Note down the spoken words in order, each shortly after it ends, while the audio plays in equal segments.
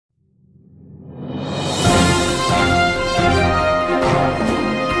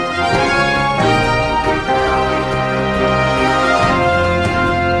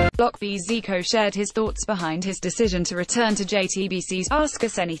Zico shared his thoughts behind his decision to return to JTBC's Ask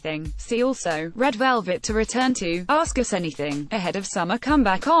Us Anything. See also, Red Velvet to return to Ask Us Anything. Ahead of summer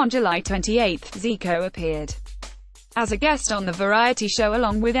comeback on July 28, Zico appeared as a guest on the variety show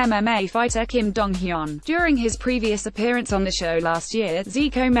along with MMA fighter Kim Dong-hyun. During his previous appearance on the show last year,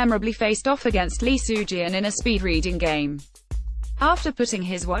 Zico memorably faced off against Lee Soo-jian in a speed-reading game. After putting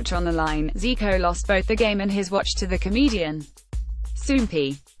his watch on the line, Zico lost both the game and his watch to the comedian.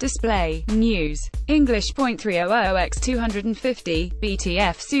 Soompi. Display. News. English .300x250,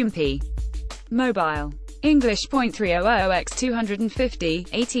 BTF Soompi. Mobile. English .300x250,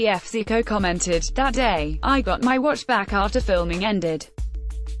 ATF Zico commented, "That day, I got my watch back after filming ended.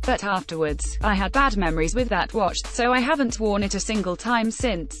 But afterwards, I had bad memories with that watch, so I haven't worn it a single time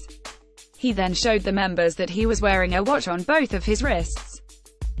since." He then showed the members that he was wearing a watch on both of his wrists.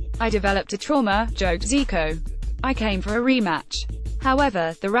 "I developed a trauma," joked Zico. "I came for a rematch."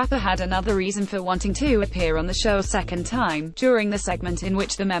 However, the rapper had another reason for wanting to appear on the show a second time. During the segment in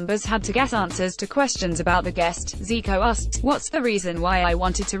which the members had to get answers to questions about the guest, Zico asked, "What's the reason why I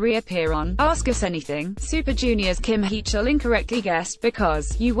wanted to reappear on Ask Us Anything?" Super Junior's Kim Hee-chul incorrectly guessed,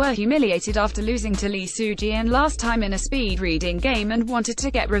 "Because you were humiliated after losing to Lee Soo-jian last time in a speed-reading game and wanted to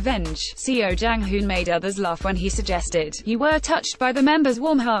get revenge." Seo Jang-hoon made others laugh when he suggested, "You were touched by the members'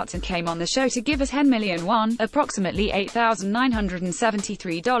 warm hearts and came on the show to give us 10 million won, approximately $8,973.35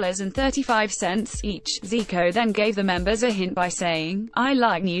 each." Zico then gave the members a hint by saying, "I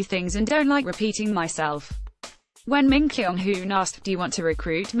like new things and don't like repeating myself." When Min Kyung-hoon asked, "Do you want to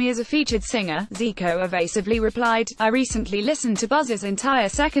recruit me as a featured singer?" Zico evasively replied, "I recently listened to Buzz's entire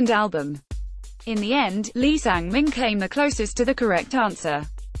second album." In the end, Lee Sang-min came the closest to the correct answer.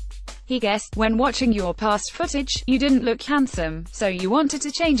 He guessed, "When watching your past footage, you didn't look handsome, so you wanted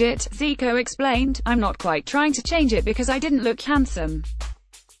to change it." Zico explained, "I'm not quite trying to change it because I didn't look handsome.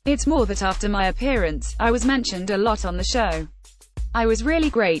 It's more that after my appearance, I was mentioned a lot on the show. I was really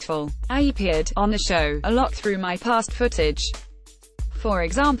grateful. I appeared on the show a lot through my past footage. For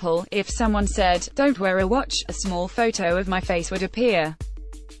example, if someone said, 'Don't wear a watch,' a small photo of my face would appear."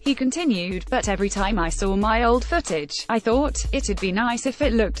 He continued, "But every time I saw my old footage, I thought, it'd be nice if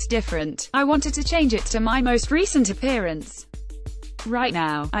it looked different. I wanted to change it to my most recent appearance. Right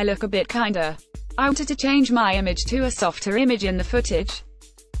now, I look a bit kinda. I wanted to change my image to a softer image in the footage."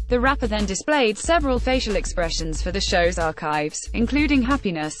 The rapper then displayed several facial expressions for the show's archives, including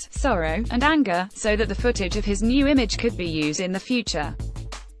happiness, sorrow, and anger, so that the footage of his new image could be used in the future.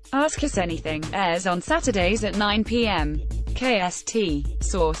 Ask Us Anything airs on Saturdays at 9 p.m. KST.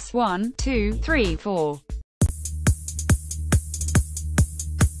 Source 1, 2, 3, 4.